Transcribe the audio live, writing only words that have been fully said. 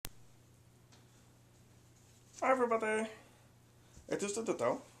Hi everybody, it is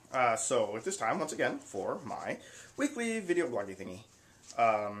Ditto. So at this time, once again, for my weekly video bloggy thingy.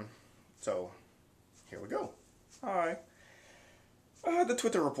 So here we go. Hi. The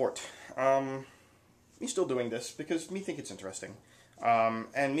Twitter report. Me still doing this because me think it's interesting.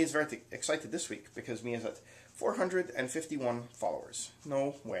 And me is very excited this week because me is at 451 followers.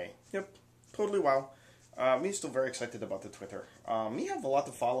 No way. Yep, totally wow. Me is still very excited about the Twitter. Me have a lot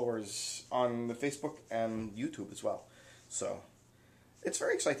of followers on the Facebook and YouTube as well. So, it's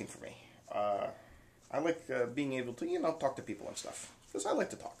very exciting for me. I like being able to, talk to people and stuff. Because I like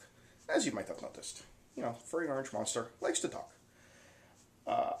to talk. As you might have noticed. Furry orange monster likes to talk.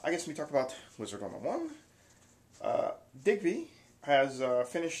 I guess we talk about Wizard 101. Digby has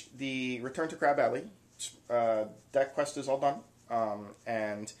finished the Return to Crab Alley. That quest is all done.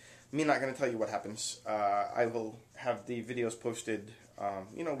 And me not going to tell you what happens. I will have the videos posted,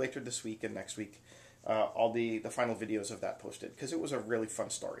 later this week and next week. All the final videos of that posted. Because it was a really fun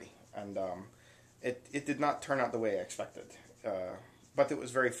story. And it did not turn out the way I expected. But it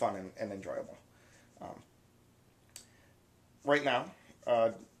was very fun and enjoyable. Right now,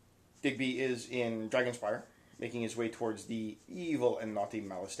 Digby is in Dragonspire, making his way towards the evil and naughty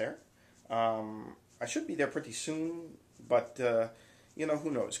Malastare. I should be there pretty soon, but,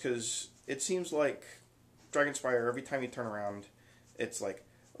 who knows, because it seems like Dragonspire, every time you turn around, it's like,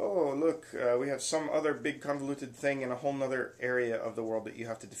 oh, look, we have some other big convoluted thing in a whole other area of the world that you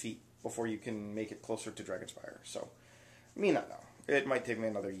have to defeat before you can make it closer to Dragonspire. So, me not know. It might take me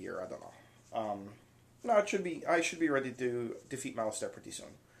another year, I don't know. No, I should be ready to defeat Malastare pretty soon.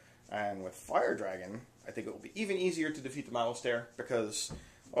 And with Fire Dragon, I think it will be even easier to defeat the Malastare because,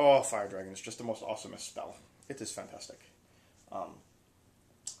 Fire Dragon is just the most awesomest spell. It is fantastic.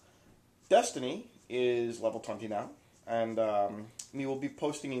 Destiny is level 20 now, and me will be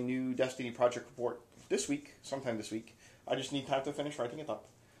posting a new Destiny project report sometime this week. I just need time to finish writing it up.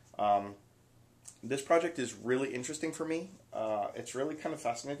 This project is really interesting for me. It's really kind of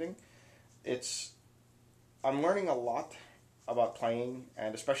fascinating. I'm learning a lot about playing,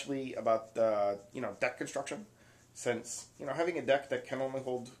 and especially about deck construction. Since having a deck that can only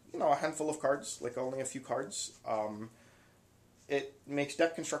hold a handful of cards, like only a few cards, it makes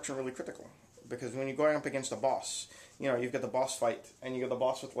deck construction really critical. Because when you're going up against a boss, you've got the boss fight, and you got the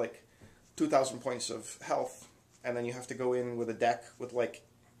boss with like 2,000 points of health, and then you have to go in with a deck with like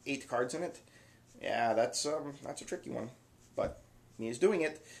 8 cards in it. Yeah, that's a tricky one, but me is doing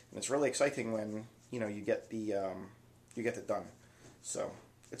it, and it's really exciting when you get it done. So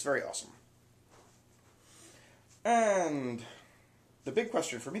it's very awesome. And the big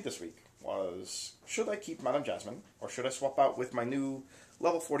question for me this week was, should I keep Madame Jasmine, or should I swap out with my new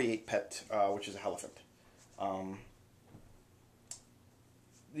level 48 pet, which is a Elephant?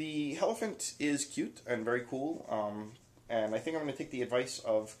 The Elephant is cute and very cool, and I think I'm going to take the advice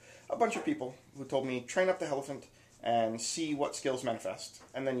of a bunch of people who told me, train up the Elephant and see what skills manifest,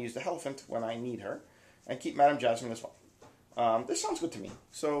 and then use the Elephant when I need her, and keep Madame Jasmine as well. This sounds good to me,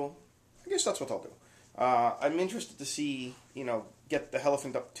 so I guess that's what I'll do. I'm interested to see, get the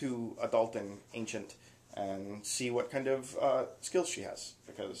Elephant up to Adult and Ancient, and see what kind of skills she has,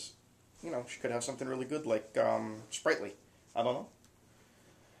 because, she could have something really good, like Sprightly. I don't know.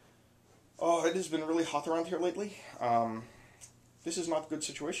 Oh, it has been really hot around here lately. This is not a good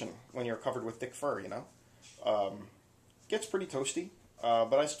situation when you're covered with thick fur, Gets pretty toasty,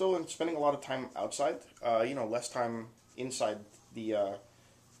 but I still am spending a lot of time outside, less time inside the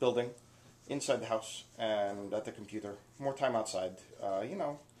building, inside the house, and at the computer. More time outside,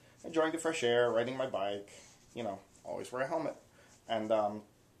 enjoying the fresh air, riding my bike, always wear a helmet, and,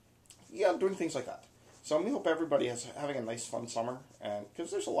 doing things like that. So I hope everybody is having a nice, fun summer, and because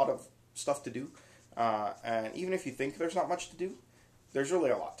there's a lot of stuff to do, and even if you think there's not much to do, there's really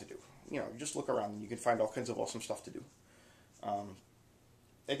a lot to do. Just look around and you can find all kinds of awesome stuff to do.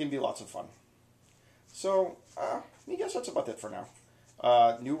 It can be lots of fun. So, I guess that's about it for now.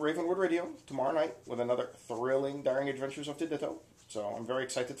 New Ravenwood Radio tomorrow night with another thrilling, daring adventures of the Ditto. So I'm very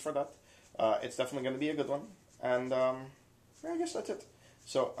excited for that. It's definitely going to be a good one. And I guess that's it.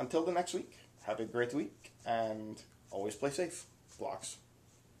 So until the next week, have a great week and always play safe. Blocks.